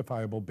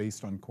justifiable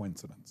based on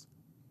coincidence.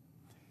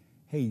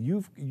 Hey,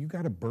 you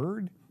got a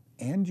bird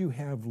and you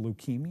have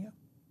leukemia,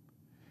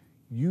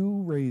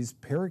 you raise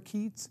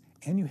parakeets,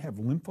 and you have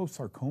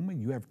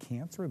lymphosarcoma, you have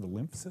cancer of the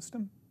lymph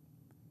system?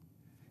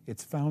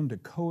 It's found to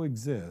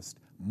coexist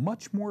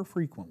much more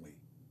frequently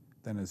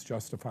than is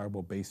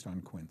justifiable based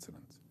on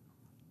coincidence.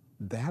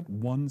 That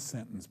one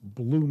sentence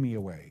blew me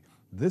away.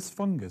 This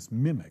fungus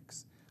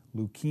mimics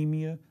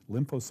leukemia,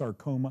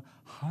 lymphosarcoma,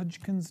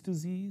 Hodgkin's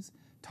disease.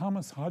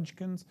 Thomas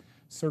Hodgkin's,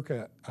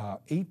 circa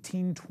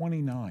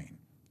 1829.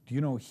 Do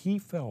you know he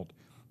felt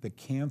that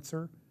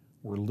cancer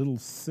were little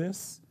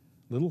cysts,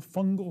 little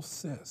fungal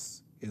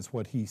cysts, is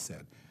what he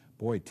said.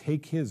 Boy,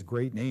 take his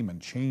great name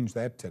and change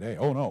that today.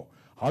 Oh no,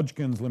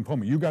 Hodgkin's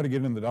lymphoma, you got to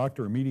get in the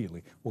doctor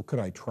immediately. Well, could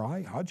I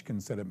try?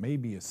 Hodgkin's said it may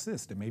be a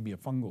cyst, it may be a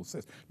fungal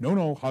cyst.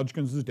 No,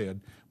 Hodgkin's is dead.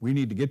 We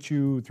need to get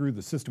you through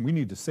the system. We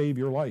need to save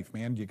your life,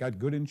 man. You got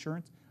good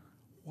insurance?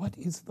 What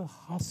is the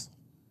hustle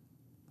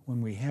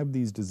when we have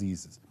these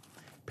diseases?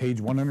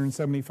 Page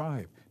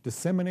 175,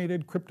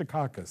 disseminated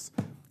cryptococcus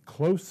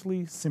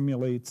closely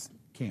simulates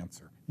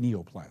cancer,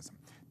 neoplasm.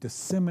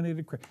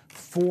 Disseminated,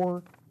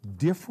 4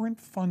 different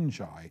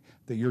fungi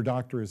that your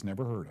doctor has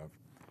never heard of,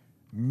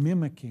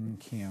 mimicking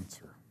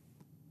cancer,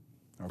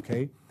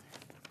 okay?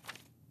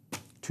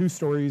 2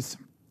 stories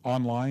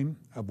online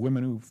of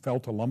women who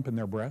felt a lump in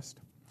their breast,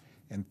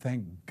 and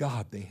thank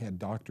God they had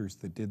doctors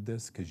that did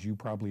this, because you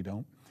probably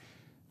don't.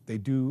 They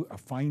do a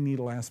fine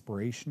needle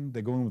aspiration.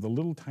 They go in with a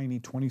little tiny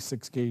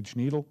 26 gauge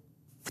needle.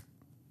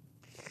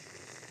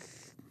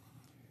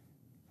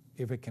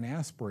 If it can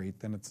aspirate,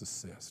 then it's a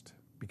cyst,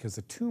 because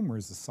a tumor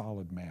is a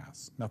solid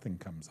mass. Nothing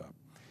comes up.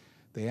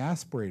 They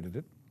aspirated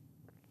it,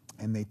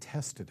 and they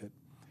tested it,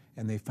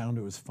 and they found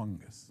it was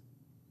fungus.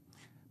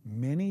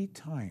 Many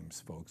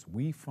times, folks,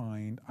 we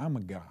find, I'm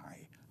a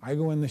guy, I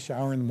go in the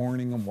shower in the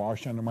morning and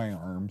wash under my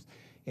arms,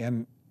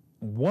 and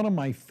one of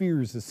my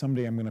fears is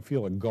someday I'm going to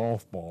feel a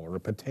golf ball or a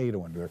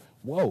potato under there.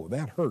 Whoa,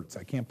 that hurts.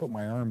 I can't put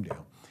my arm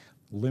down.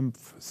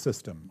 Lymph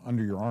system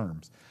under your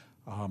arms.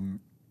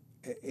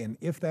 And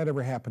if that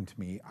ever happened to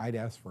me, I'd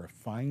ask for a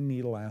fine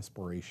needle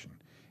aspiration,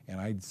 and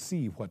I'd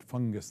see what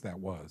fungus that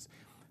was.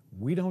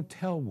 We don't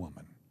tell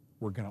women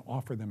we're going to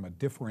offer them a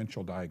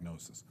differential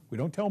diagnosis. We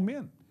don't tell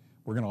men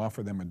we're going to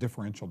offer them a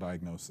differential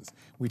diagnosis.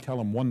 We tell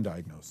them one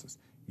diagnosis: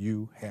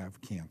 you have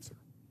cancer.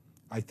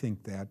 I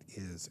think that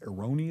is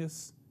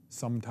erroneous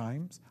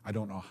sometimes. I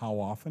don't know how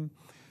often,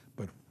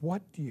 but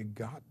what do you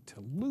got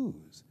to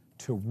lose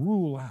to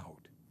rule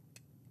out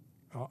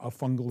a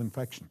fungal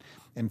infection?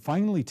 And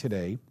finally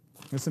today,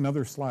 this is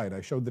another slide.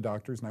 I showed the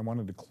doctors, and I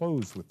wanted to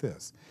close with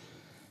this.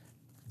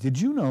 Did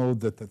you know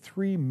that the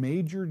 3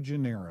 major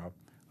genera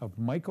of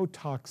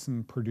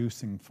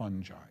mycotoxin-producing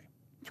fungi,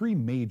 3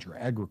 major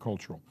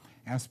agricultural,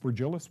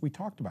 Aspergillus, we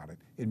talked about it.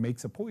 It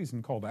makes a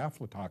poison called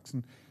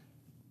aflatoxin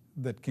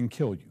that can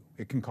kill you.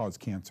 It can cause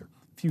cancer.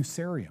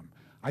 Fusarium,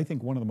 I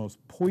think one of the most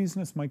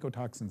poisonous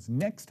mycotoxins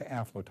next to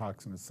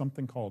aflatoxin is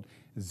something called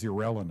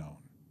zearalenone.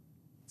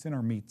 It's in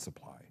our meat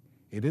supply.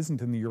 It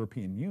isn't in the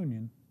European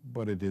Union,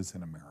 but it is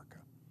in America.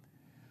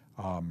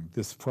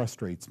 This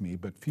frustrates me,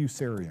 but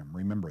fusarium,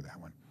 remember that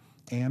one,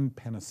 and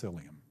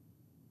penicillium.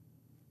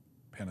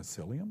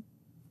 Penicillium?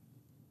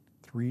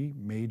 3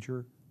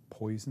 major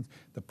poisons.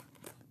 The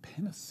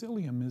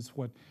penicillium is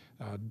what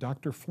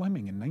Dr.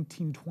 Fleming in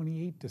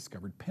 1928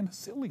 discovered.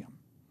 Penicillium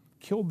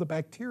killed the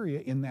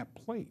bacteria in that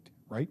plate,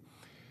 right?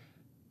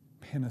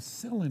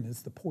 Penicillin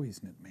is the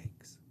poison it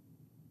makes.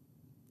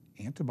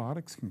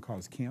 Antibiotics can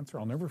cause cancer.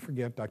 I'll never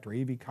forget Dr.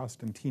 A.V.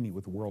 Costantini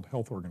with the World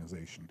Health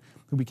Organization,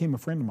 who became a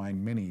friend of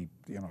mine many,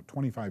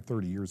 25,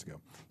 30 years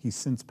ago. He's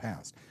since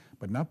passed,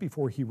 but not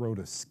before he wrote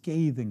a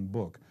scathing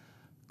book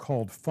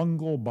called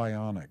Fungal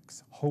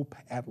Bionics, Hope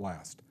at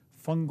Last.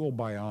 Fungal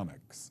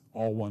Bionics,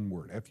 all one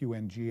word,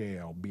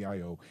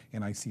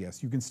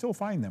 Fungalbionics. You can still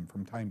find them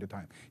from time to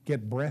time.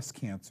 Get breast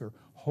cancer,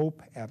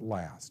 Hope at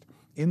Last.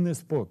 In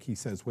this book, he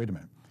says, wait a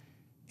minute,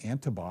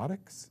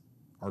 antibiotics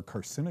are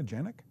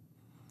carcinogenic?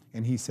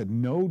 And he said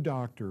no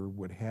doctor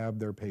would have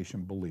their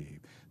patient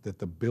believe that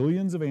the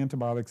billions of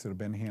antibiotics that have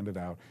been handed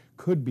out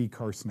could be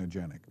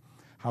carcinogenic.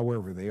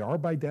 However, they are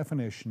by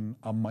definition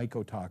a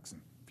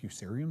mycotoxin.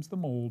 Fusarium's the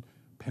mold,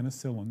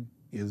 penicillin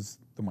is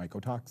the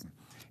mycotoxin.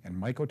 And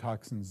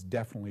mycotoxins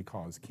definitely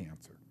cause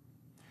cancer.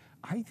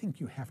 I think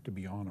you have to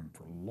be on them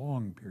for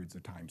long periods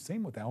of time.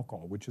 Same with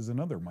alcohol, which is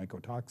another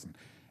mycotoxin.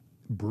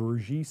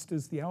 Brewer's yeast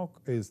is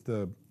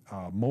the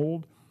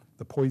mold.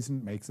 The poison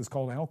it makes is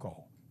called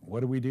alcohol.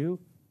 What do?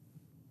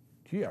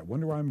 Gee, I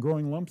wonder why I'm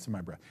growing lumps in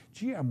my breath.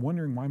 Gee, I'm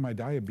wondering why my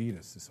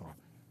diabetes is off.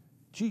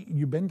 Gee,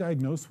 you've been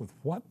diagnosed with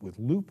what? With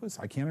lupus?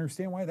 I can't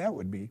understand why that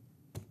would be.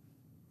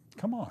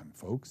 Come on,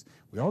 folks.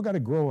 We all got to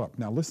grow up.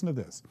 Now listen to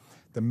this.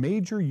 The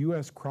major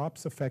U.S.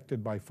 crops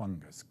affected by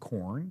fungus: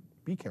 corn,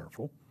 be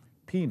careful;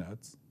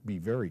 peanuts, be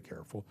very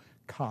careful;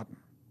 cotton.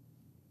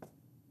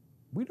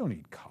 We don't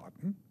eat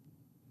cotton.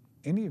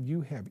 Any of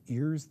you have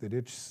ears that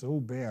itch so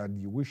bad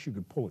you wish you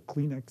could pull a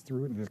Kleenex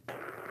through it and just...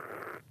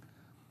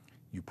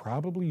 You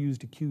probably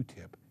used a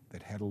Q-tip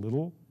that had a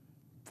little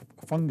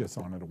fungus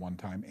on it at one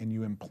time, and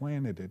you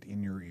implanted it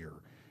in your ear.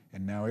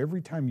 And now every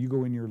time you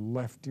go in your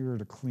left ear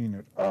to clean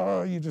it,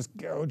 oh, you just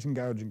gouge and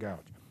gouge and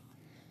gouge.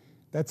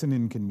 That's an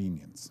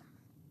inconvenience.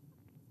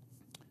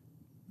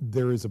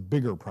 There is a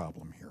bigger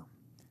problem here.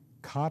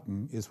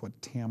 Cotton is what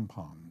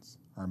tampons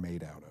are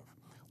made out of.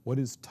 What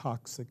is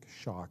toxic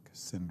shock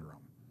syndrome?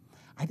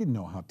 I didn't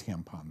know how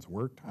tampons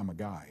worked. I'm a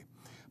guy.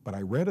 But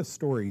I read a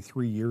story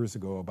 3 years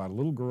ago about a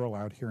little girl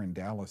out here in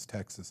Dallas,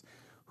 Texas,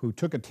 who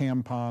took a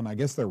tampon. I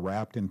guess they're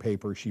wrapped in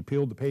paper. She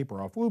peeled the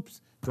paper off,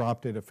 whoops,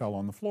 dropped it, it fell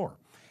on the floor.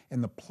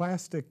 And the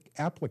plastic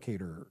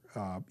applicator,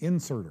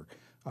 inserter,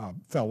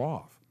 fell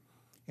off.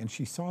 And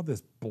she saw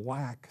this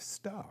black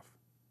stuff.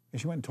 And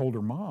she went and told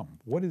her mom,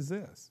 what is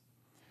this?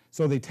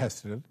 So they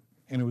tested it,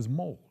 and it was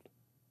mold.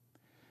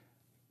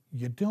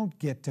 You don't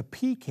get to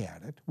peek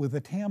at it with a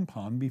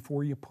tampon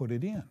before you put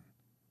it in.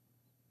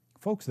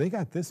 Folks, they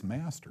got this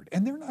mastered,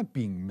 and they're not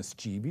being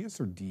mischievous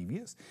or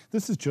devious.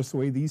 This is just the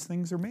way these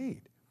things are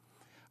made.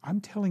 I'm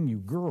telling you,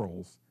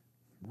 girls,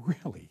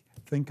 really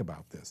think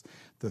about this.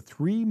 The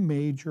 3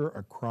 major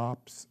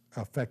crops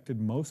affected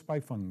most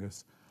by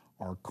fungus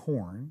are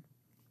corn,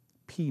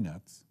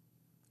 peanuts.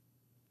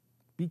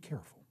 Be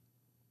careful,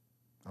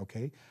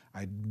 okay?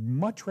 I'd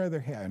much rather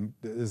have, and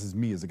this is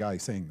me as a guy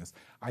saying this,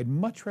 I'd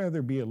much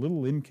rather be a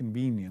little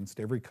inconvenienced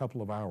every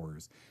couple of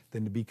hours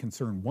than to be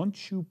concerned.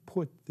 Once you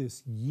put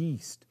this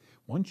yeast,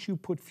 once you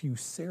put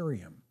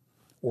fusarium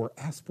or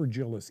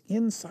aspergillus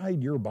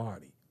inside your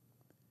body,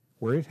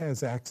 where it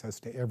has access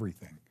to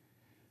everything,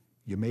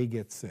 you may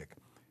get sick.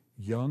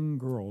 Young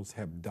girls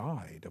have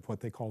died of what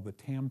they call the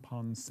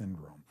tampon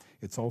syndrome.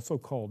 It's also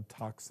called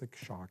toxic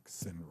shock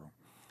syndrome.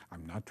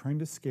 I'm not trying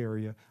to scare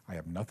you. I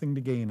have nothing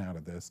to gain out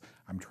of this.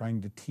 I'm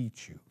trying to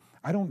teach you.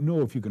 I don't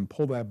know if you can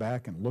pull that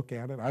back and look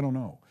at it. I don't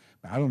know.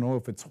 I don't know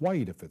if it's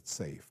white, if it's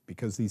safe,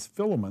 because these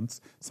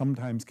filaments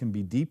sometimes can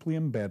be deeply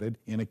embedded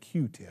in a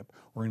Q-tip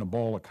or in a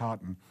ball of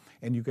cotton,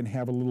 and you can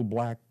have a little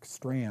black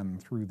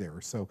strand through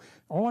there. So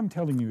all I'm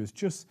telling you is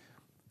just,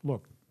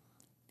 look,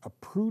 a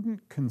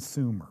prudent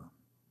consumer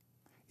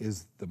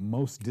is the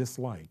most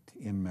disliked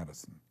in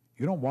medicine.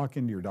 You don't walk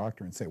into your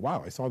doctor and say,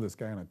 wow, I saw this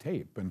guy on a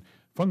tape, and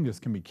fungus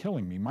can be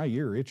killing me. My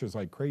ear itches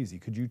like crazy.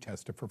 Could you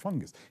test it for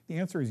fungus? The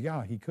answer is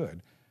yeah, he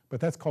could. But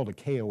that's called a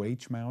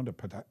KOH mount, a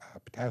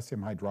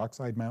potassium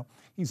hydroxide mount.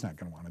 He's not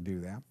going to want to do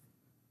that.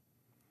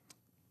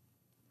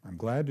 I'm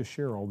glad to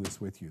share all this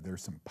with you.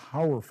 There's some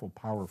powerful,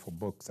 powerful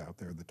books out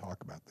there that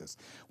talk about this.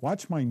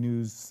 Watch my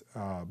news,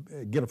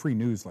 get a free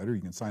newsletter.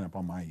 You can sign up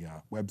on my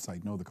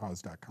website,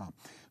 knowthecause.com.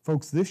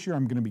 Folks, this year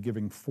I'm going to be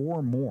giving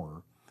 4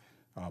 more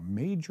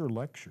major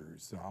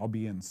lectures. I'll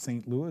be in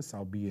St. Louis,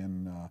 I'll be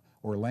in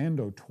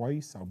Orlando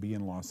twice, I'll be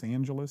in Los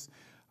Angeles.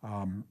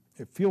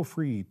 Feel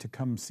free to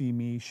come see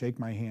me, shake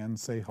my hand,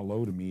 say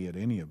hello to me at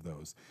any of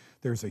those.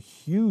 There's a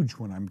huge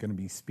one I'm going to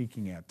be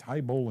speaking at,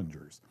 Ty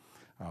Bollinger's,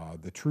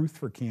 The Truth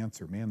for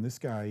Cancer. Man, this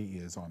guy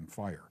is on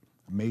fire.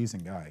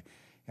 Amazing guy.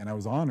 And I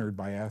was honored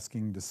by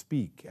asking to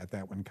speak at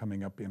that one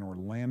coming up in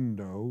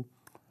Orlando.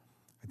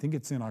 I think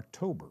it's in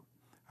October.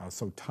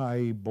 So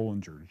Ty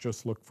Bollinger,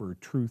 just look for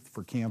Truth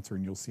for Cancer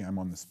and you'll see I'm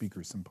on the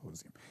Speaker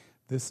Symposium.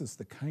 This is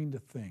the kind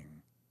of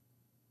thing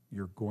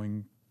you're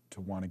going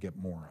to want to get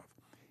more of.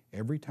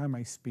 Every time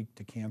I speak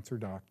to cancer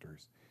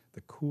doctors,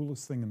 the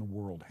coolest thing in the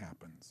world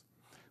happens.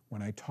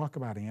 When I talk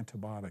about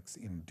antibiotics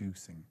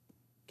inducing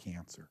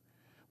cancer,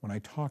 when I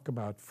talk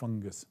about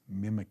fungus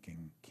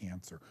mimicking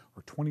cancer,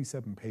 or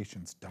 27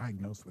 patients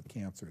diagnosed with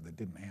cancer that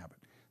didn't have it.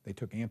 They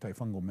took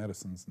antifungal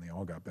medicines and they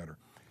all got better.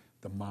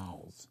 The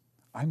mouths.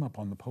 I'm up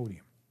on the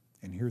podium,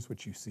 and here's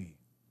what you see.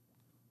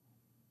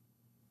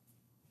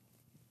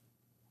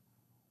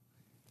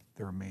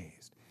 They're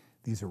amazed.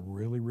 These are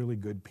really, really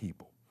good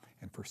people.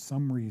 And for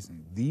some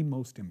reason, the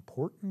most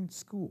important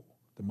school,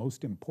 the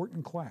most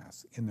important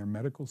class in their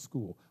medical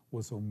school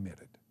was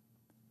omitted.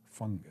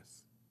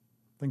 Fungus.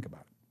 Think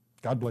about it.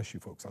 God bless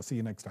you, folks. I'll see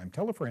you next time.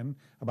 Tell a friend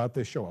about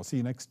this show. I'll see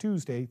you next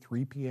Tuesday,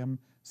 3 p.m.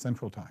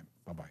 Central Time.